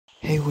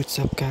Hey, what's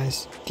up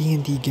guys,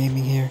 D&D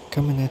Gaming here,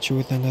 coming at you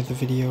with another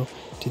video.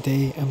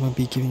 Today I'm going to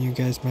be giving you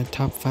guys my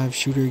top 5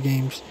 shooter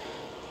games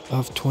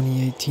of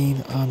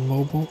 2018 on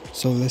mobile,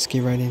 so let's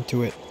get right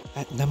into it.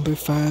 At number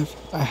 5,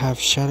 I have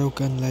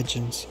Shadowgun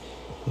Legends.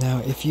 Now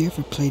if you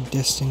ever played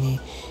Destiny,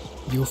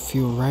 you'll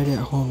feel right at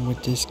home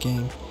with this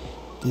game.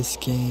 This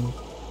game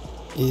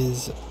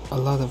is a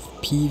lot of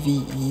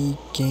PvE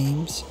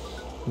games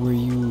where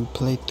you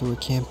play through a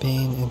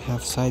campaign and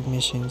have side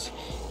missions,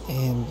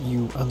 and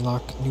you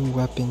unlock new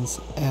weapons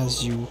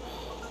as you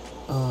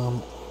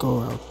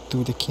go out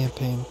through the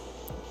campaign,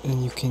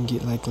 and you can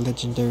get like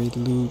legendary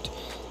loot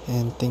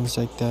and things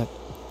like that.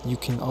 You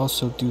can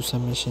also do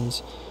some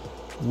missions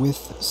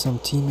with some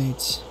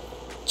teammates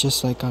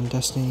just like on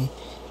Destiny,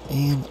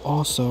 and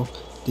also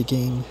the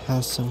game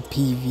has some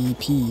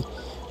PvP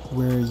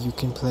where you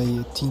can play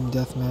a team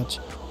deathmatch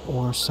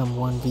or some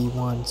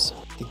 1v1s.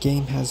 The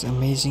game has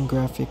amazing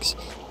graphics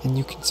and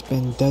you can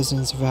spend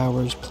dozens of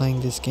hours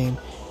playing this game,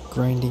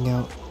 grinding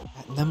out.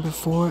 At number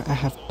 4, I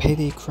have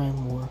Payday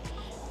Crime War.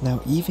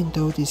 Now even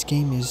though this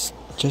game is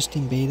just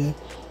in beta,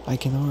 I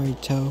can already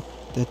tell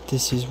that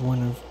this is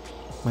one of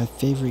my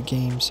favorite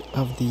games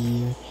of the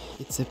year.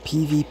 It's a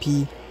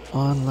PvP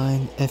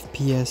online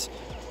FPS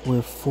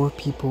where 4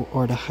 people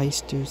are the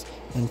heisters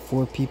and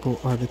 4 people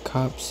are the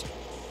cops,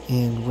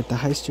 and what the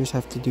heisters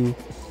have to do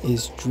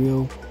is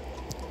drill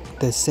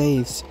the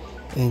safes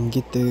and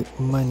get the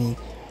money,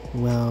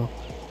 while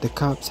the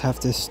cops have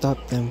to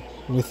stop them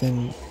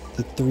within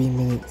the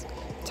 3-minute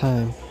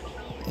time.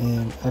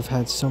 And I've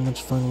had so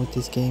much fun with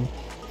this game,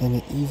 and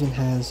it even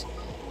has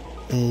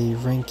a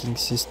ranking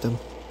system.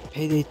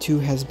 Payday 2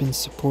 has been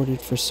supported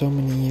for so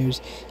many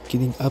years,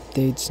 getting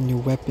updates, new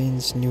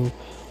weapons, new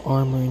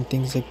armor and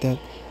things like that,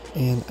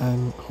 and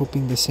I'm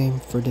hoping the same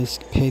for this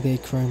Payday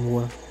Crime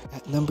War.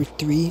 At number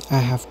 3, I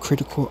have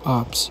Critical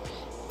Ops,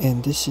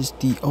 and this is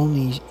the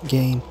only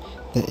game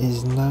that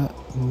is not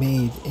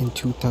made in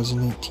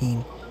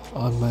 2018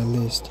 on my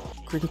list.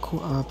 Critical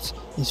Ops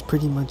is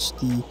pretty much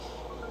the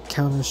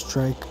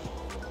Counter-Strike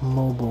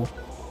mobile.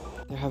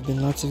 There have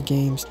been lots of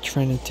games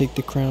trying to take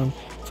the crown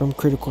from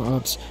Critical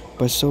Ops,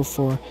 but so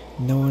far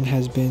no one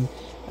has been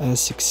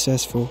as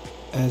successful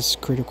as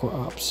Critical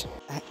Ops.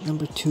 At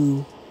number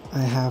 2, I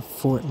have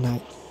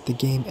Fortnite, the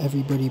game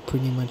everybody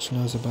pretty much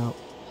knows about.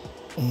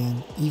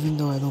 And even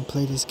though I don't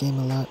play this game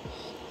a lot,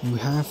 you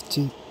have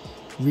to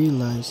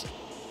realize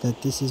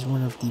that this is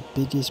one of the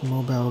biggest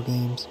mobile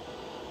games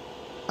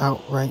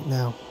out right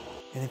now.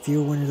 And if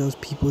you're one of those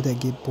people that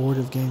get bored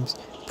of games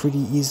pretty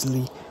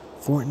easily,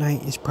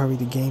 Fortnite is probably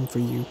the game for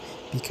you,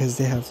 because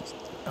they have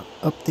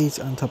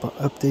updates on top of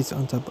updates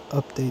on top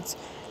of updates.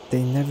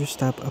 They never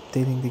stop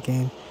updating the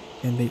game,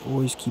 and they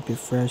always keep it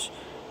fresh,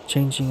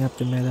 changing up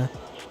the meta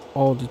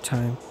all the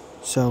time.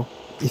 So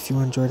if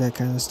you enjoy that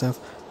kind of stuff,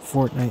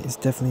 Fortnite is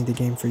definitely the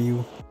game for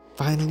you.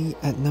 Finally,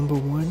 at number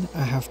 1,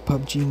 I have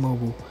PUBG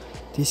Mobile.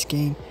 This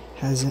game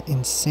has an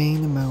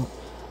insane amount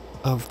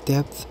of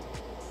depth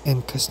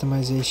and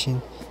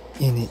customization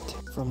in it.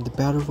 From the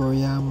Battle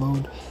Royale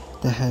mode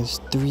that has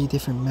 3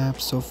 different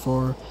maps so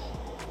far,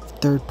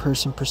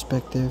 third-person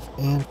perspective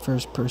and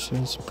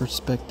first-person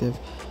perspective,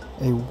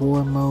 a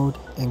war mode,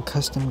 and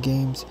custom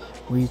games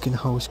where you can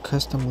host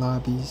custom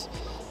lobbies.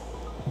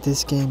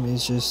 This game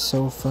is just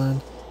so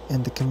fun,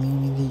 and the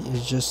community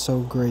is just so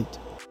great.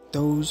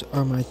 Those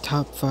are my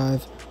top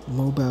 5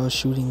 mobile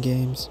shooting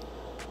games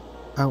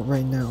out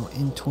right now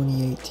in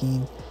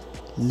 2018.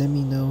 Let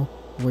me know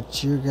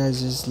what your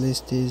guys'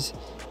 list is,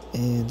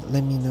 and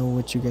let me know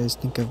what you guys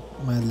think of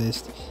my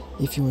list.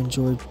 If you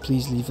enjoyed,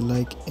 please leave a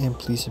like and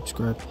please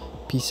subscribe.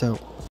 Peace out.